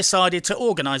 Ubisoft decided to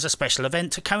organise a special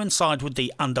event to coincide with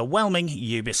the underwhelming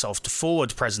Ubisoft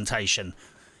Forward presentation.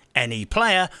 Any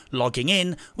player logging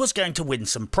in was going to win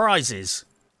some prizes.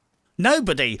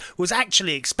 Nobody was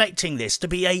actually expecting this to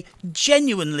be a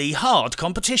genuinely hard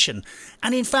competition,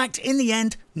 and in fact, in the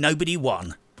end, nobody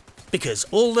won. Because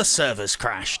all the servers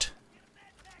crashed.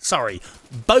 Sorry,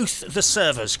 both the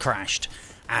servers crashed,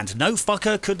 and no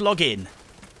fucker could log in.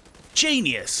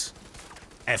 Genius!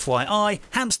 FYI,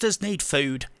 hamsters need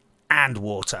food and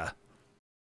water.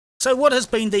 So what has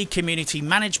been the community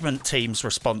management team's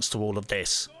response to all of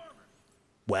this?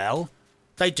 Well,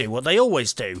 they do what they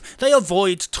always do. They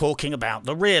avoid talking about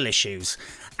the real issues,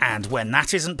 and when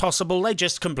that isn't possible, they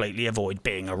just completely avoid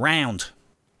being around.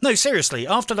 No, seriously,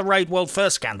 after the Raid World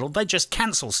First scandal, they just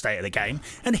cancelled State of the Game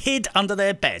and hid under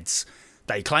their beds.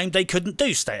 They claimed they couldn't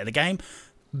do State of the Game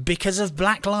because of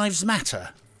Black Lives Matter.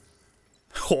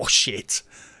 Horseshit.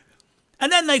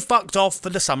 And then they fucked off for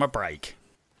the summer break.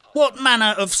 What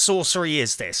manner of sorcery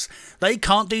is this? They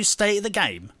can't do State of the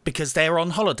Game because they're on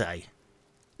holiday.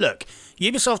 Look,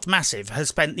 Ubisoft Massive has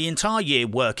spent the entire year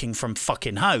working from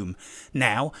fucking home.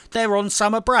 Now they're on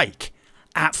summer break.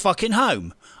 At fucking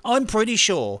home. I'm pretty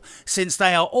sure, since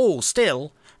they are all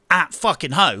still at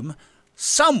fucking home,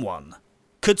 someone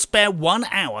could spare 1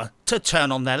 hour to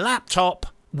turn on their laptop,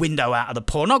 window out of the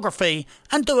pornography,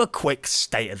 and do a quick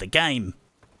State of the Game.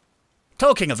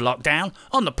 Talking of lockdown,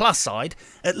 on the plus side,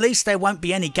 at least there won't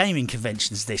be any gaming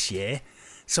conventions this year,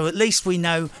 so at least we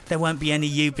know there won't be any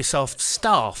Ubisoft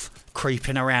staff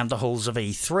creeping around the halls of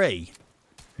E3.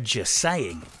 Just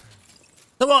saying.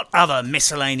 So what other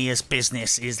miscellaneous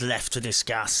business is left to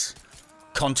discuss?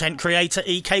 Content creator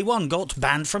EK1 got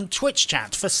banned from Twitch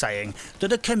chat for saying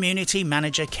that a community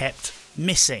manager kept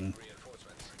missing.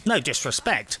 No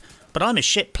disrespect, but I'm a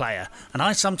shit player and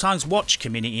I sometimes watch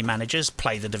community managers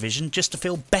play The Division just to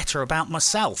feel better about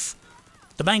myself.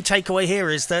 The main takeaway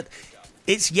here is that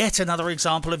it's yet another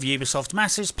example of Ubisoft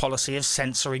Massive's policy of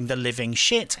censoring the living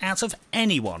shit out of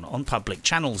anyone on public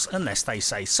channels unless they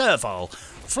say servile,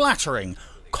 flattering,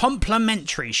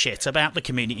 complimentary shit about the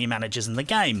community managers in the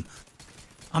game.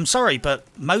 I'm sorry, but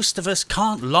most of us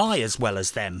can't lie as well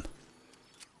as them.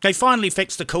 They finally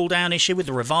fixed the cooldown issue with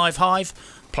the Revive Hive.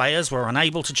 Players were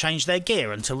unable to change their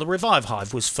gear until the Revive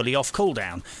Hive was fully off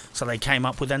cooldown, so they came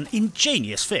up with an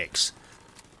ingenious fix.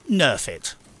 Nerf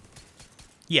it.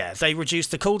 Yeah, they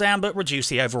reduced the cooldown but reduced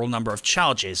the overall number of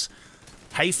charges.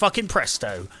 Hey fucking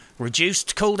presto.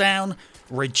 Reduced cooldown,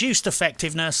 reduced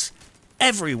effectiveness,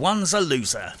 everyone's a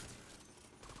loser.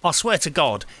 I swear to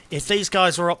God, if these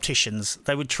guys were opticians,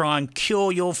 they would try and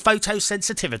cure your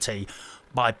photosensitivity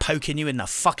by poking you in the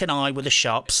fucking eye with a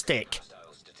sharp stick.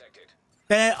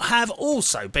 There have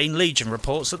also been Legion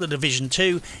reports that The Division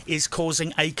 2 is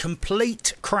causing a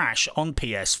complete crash on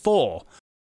PS4.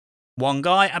 One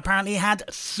guy apparently had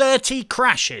 30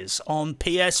 crashes on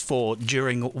PS4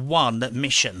 during one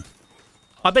mission.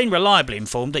 I've been reliably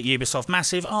informed that Ubisoft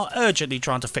Massive are urgently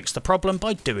trying to fix the problem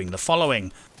by doing the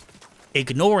following.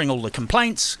 Ignoring all the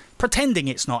complaints, pretending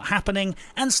it's not happening,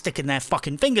 and sticking their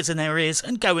fucking fingers in their ears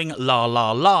and going la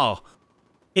la la.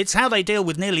 It's how they deal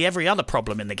with nearly every other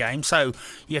problem in the game, so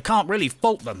you can't really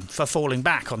fault them for falling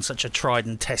back on such a tried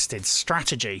and tested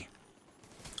strategy.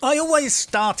 I always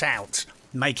start out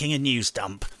making a news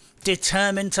dump,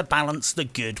 determined to balance the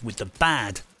good with the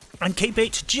bad, and keep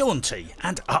it jaunty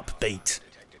and upbeat.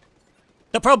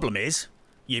 The problem is,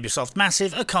 Ubisoft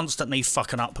Massive are constantly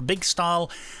fucking up big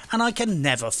style, and I can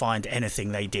never find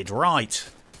anything they did right.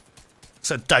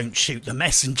 So don't shoot the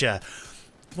messenger.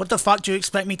 What the fuck do you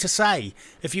expect me to say?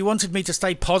 If you wanted me to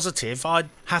stay positive, I'd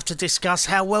have to discuss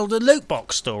how well the loot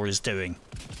box store is doing.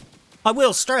 I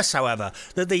will stress, however,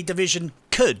 that The Division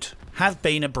could have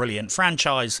been a brilliant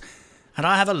franchise, and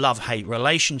I have a love-hate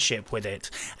relationship with it,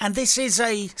 and this is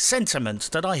a sentiment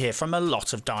that I hear from a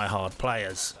lot of die-hard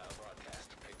players.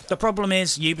 The problem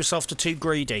is Ubisoft are too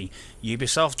greedy.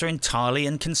 Ubisoft are entirely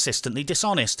and consistently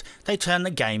dishonest. They turn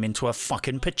the game into a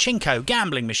fucking pachinko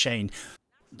gambling machine.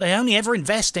 They only ever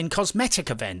invest in cosmetic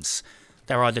events.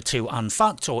 They're either too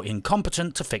unfucked or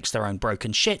incompetent to fix their own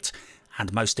broken shit,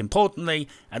 and most importantly,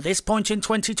 at this point in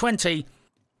 2020,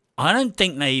 I don't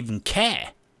think they even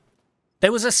care.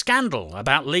 There was a scandal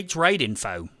about leaked raid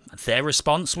info. Their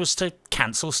response was to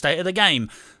cancel State of the Game.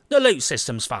 The loot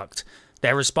system's fucked.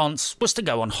 Their response was to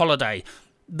go on holiday.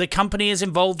 The company is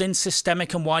involved in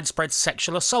systemic and widespread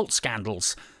sexual assault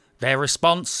scandals. Their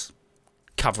response?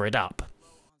 Cover it up.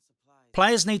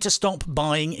 Players need to stop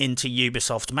buying into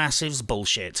Ubisoft Massive's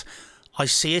bullshit. I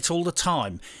see it all the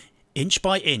time. Inch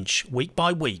by inch, week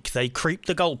by week, they creep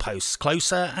the goalposts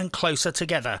closer and closer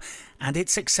together, and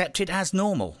it's accepted as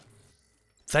normal.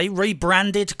 They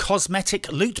rebranded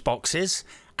cosmetic loot boxes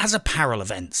as apparel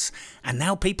events, and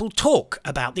now people talk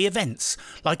about the events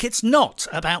like it's not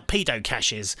about pedo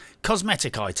caches,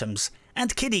 cosmetic items,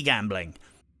 and kiddie gambling.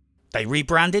 They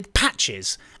rebranded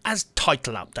patches as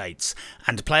title updates,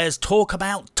 and players talk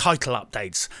about title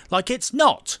updates like it's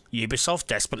not Ubisoft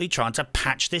desperately trying to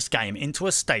patch this game into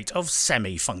a state of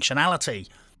semi-functionality.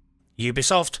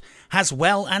 Ubisoft has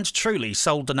well and truly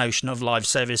sold the notion of live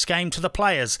service game to the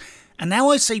players, and now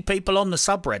I see people on the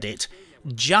subreddit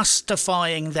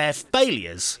justifying their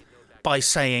failures by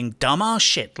saying dumb-ass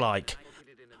shit like,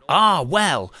 "Ah,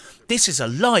 well, this is a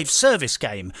live service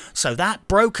game, so that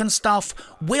broken stuff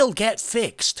will get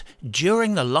fixed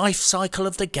during the life cycle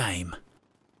of the game."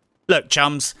 Look,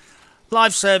 chums,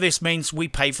 live service means we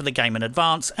pay for the game in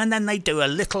advance and then they do a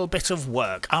little bit of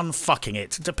work unfucking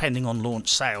it depending on launch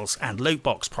sales and loot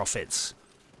box profits.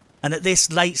 And at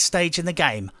this late stage in the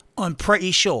game, I'm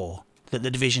pretty sure that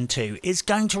The Division 2 is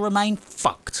going to remain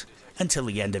fucked until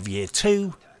the end of Year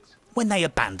 2, when they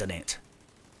abandon it.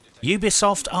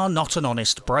 Ubisoft are not an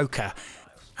honest broker,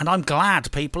 and I'm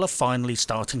glad people are finally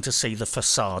starting to see the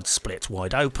facade split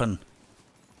wide open.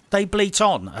 They bleat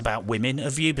on about women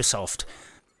of Ubisoft,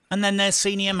 and then their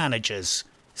senior managers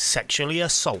sexually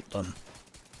assault them.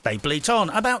 They bleat on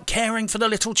about caring for the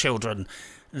little children,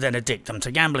 then addict them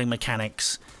to gambling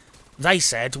mechanics. They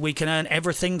said we can earn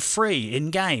everything free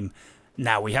in-game.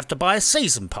 Now we have to buy a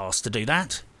season pass to do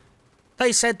that.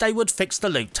 They said they would fix the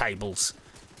loot tables,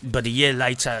 but a year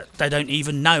later they don't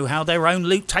even know how their own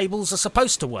loot tables are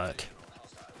supposed to work.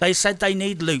 They said they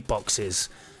need loot boxes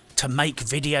to make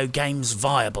video games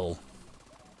viable,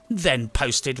 then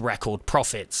posted record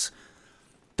profits.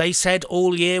 They said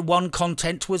all Year 1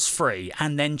 content was free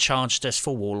and then charged us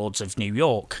for Warlords of New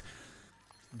York.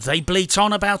 They bleat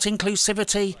on about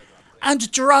inclusivity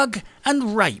and drug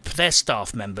and rape their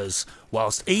staff members,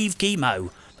 whilst Yves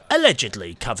Guillemot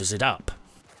allegedly covers it up.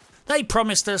 They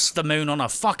promised us the moon on a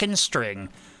fucking string,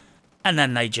 and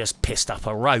then they just pissed up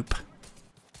a rope.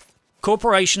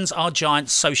 Corporations are giant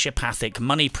sociopathic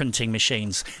money printing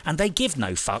machines, and they give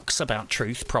no fucks about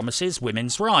truth, promises,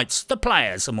 women's rights, the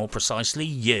players, and more precisely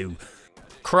you.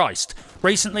 Christ,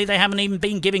 recently they haven't even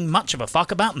been giving much of a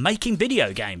fuck about making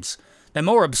video games. They're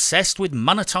more obsessed with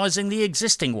monetising the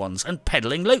existing ones and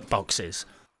peddling loot boxes.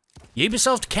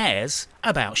 Ubisoft cares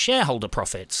about shareholder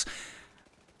profits,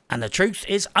 and the truth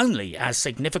is only as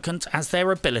significant as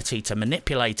their ability to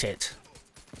manipulate it.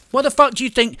 Why the fuck do you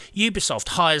think Ubisoft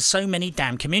hires so many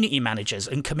damn community managers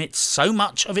and commits so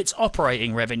much of its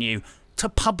operating revenue to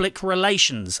public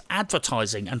relations,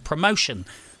 advertising and promotion?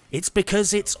 It's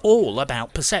because it's all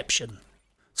about perception.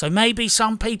 So maybe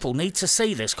some people need to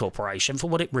see this corporation for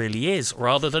what it really is,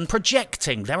 rather than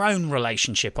projecting their own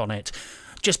relationship on it,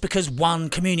 just because one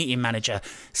community manager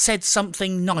said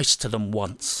something nice to them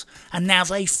once, and now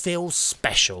they feel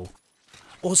special.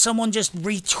 Or someone just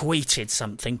retweeted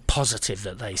something positive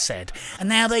that they said, and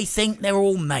now they think they're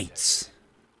all mates.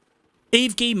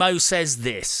 Yves Guillemot says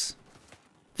this: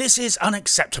 "This is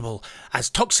unacceptable, as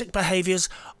toxic behaviours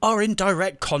are in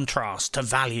direct contrast to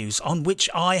values on which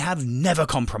I have never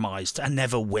compromised and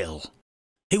never will.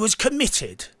 He was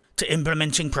committed to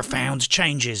implementing profound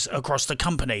changes across the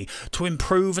company to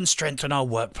improve and strengthen our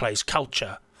workplace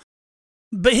culture.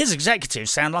 But his executives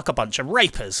sound like a bunch of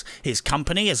rapers. His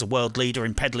company is a world leader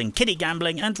in peddling kiddie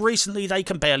gambling, and recently they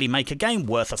can barely make a game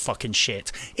worth of fucking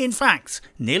shit. In fact,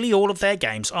 nearly all of their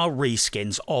games are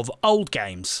reskins of old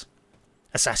games.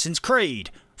 Assassin's Creed,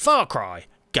 Far Cry,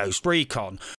 Ghost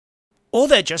Recon, or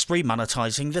they're just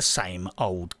remonetizing the same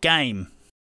old game.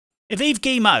 If Yves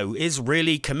Guillemot is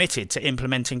really committed to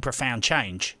implementing profound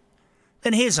change,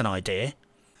 then here's an idea.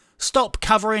 Stop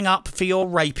covering up for your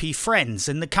rapey friends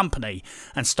in the company,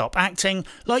 and stop acting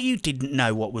like you didn't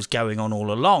know what was going on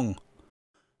all along.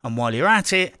 And while you're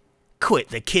at it, quit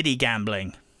the kiddie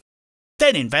gambling.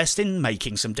 Then invest in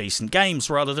making some decent games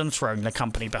rather than throwing the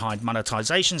company behind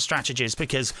monetization strategies,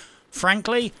 because,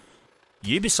 frankly,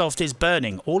 Ubisoft is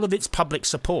burning all of its public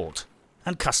support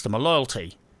and customer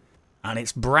loyalty, and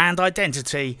its brand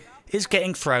identity is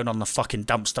getting thrown on the fucking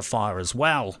dumpster fire as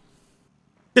well.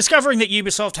 Discovering that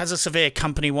Ubisoft has a severe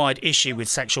company-wide issue with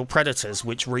sexual predators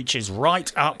which reaches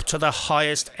right up to the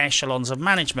highest echelons of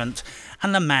management,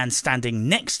 and the man standing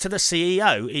next to the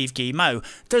CEO, Yves Guillemot,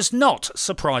 does not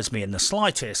surprise me in the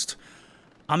slightest.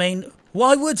 I mean,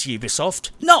 why would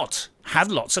Ubisoft not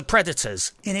have lots of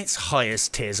predators in its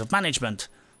highest tiers of management?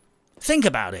 Think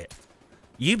about it.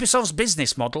 Ubisoft's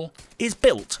business model is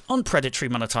built on predatory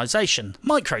monetization,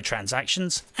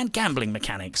 microtransactions, and gambling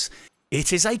mechanics.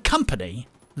 It is a company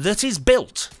that is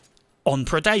built on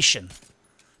predation.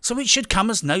 So it should come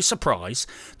as no surprise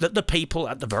that the people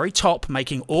at the very top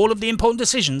making all of the important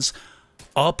decisions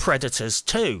are predators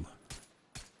too.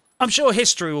 I'm sure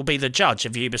history will be the judge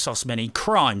of Ubisoft's many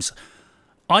crimes.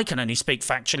 I can only speak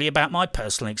factually about my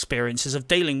personal experiences of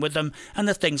dealing with them and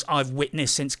the things I've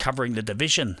witnessed since covering the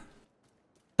division.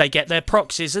 They get their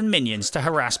proxies and minions to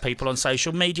harass people on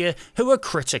social media who are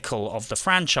critical of the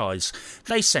franchise.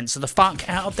 They censor the fuck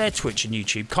out of their Twitch and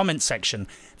YouTube comment section.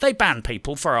 They ban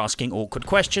people for asking awkward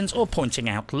questions or pointing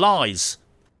out lies.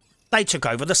 They took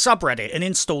over the subreddit and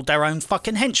installed their own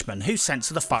fucking henchmen who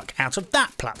censor the fuck out of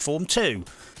that platform too.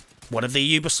 One of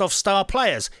the Ubisoft star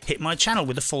players hit my channel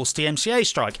with a false DMCA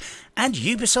strike, and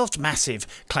Ubisoft Massive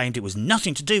claimed it was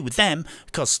nothing to do with them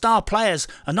because star players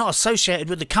are not associated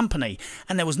with the company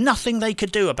and there was nothing they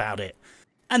could do about it.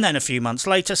 And then a few months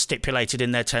later stipulated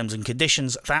in their terms and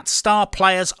conditions that star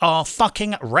players are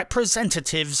fucking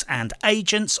representatives and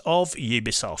agents of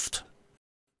Ubisoft.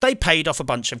 They paid off a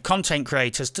bunch of content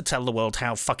creators to tell the world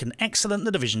how fucking excellent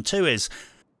The Division 2 is,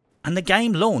 and the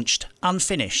game launched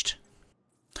unfinished.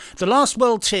 The last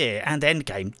world tier and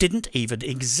endgame didn't even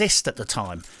exist at the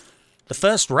time. The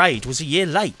first raid was a year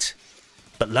late.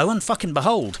 But lo and fucking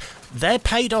behold, their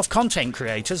paid off content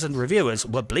creators and reviewers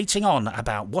were bleating on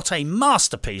about what a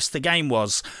masterpiece the game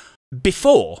was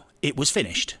before it was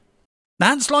finished.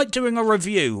 That's like doing a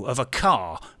review of a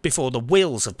car before the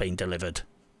wheels have been delivered.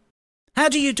 How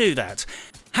do you do that?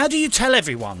 How do you tell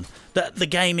everyone that the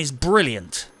game is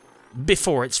brilliant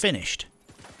before it's finished?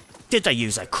 Did they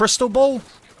use a crystal ball?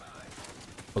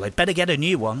 Well, they'd better get a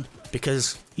new one,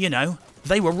 because, you know,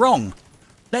 they were wrong.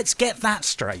 Let's get that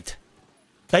straight.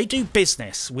 They do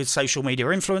business with social media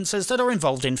influencers that are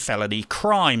involved in felony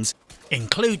crimes,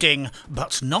 including,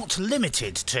 but not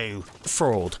limited to,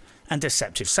 fraud and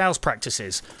deceptive sales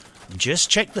practices. Just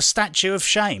check the statute of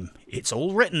shame. It's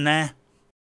all written there.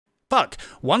 Fuck,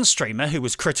 one streamer who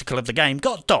was critical of the game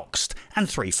got doxxed, and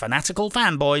 3 fanatical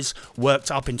fanboys, worked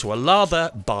up into a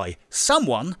lather by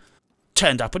someone,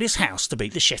 turned up at his house to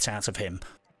beat the shit out of him.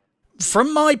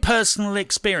 From my personal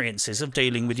experiences of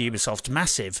dealing with Ubisoft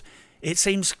Massive, it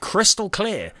seems crystal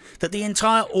clear that the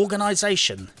entire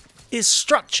organisation is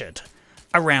structured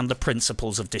around the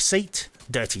principles of deceit,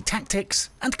 dirty tactics,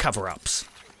 and cover-ups.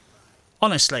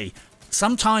 Honestly,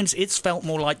 sometimes it's felt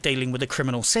more like dealing with a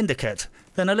criminal syndicate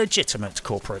than a legitimate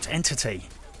corporate entity.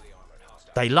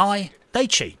 They lie, they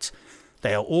cheat,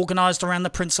 they are organised around the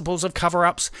principles of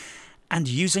cover-ups and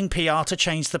using PR to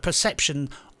change the perception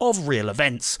of real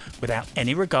events without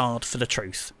any regard for the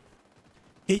truth.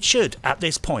 It should, at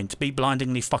this point, be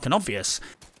blindingly fucking obvious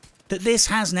that this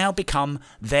has now become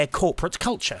their corporate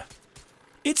culture.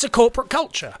 It's a corporate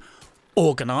culture,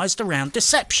 organised around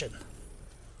deception.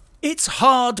 It's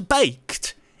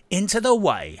hard-baked into the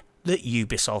way that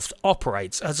Ubisoft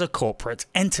operates as a corporate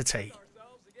entity.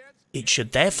 It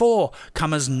should therefore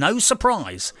come as no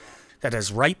surprise that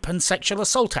as rape and sexual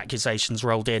assault accusations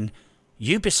rolled in,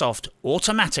 Ubisoft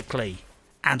automatically,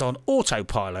 and on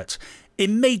autopilot,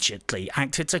 immediately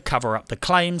acted to cover up the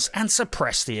claims and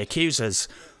suppress the accusers,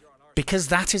 because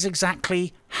that is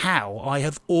exactly how I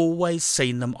have always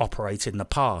seen them operate in the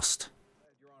past.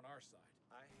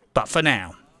 But for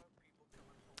now,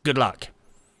 good luck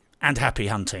and happy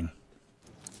hunting.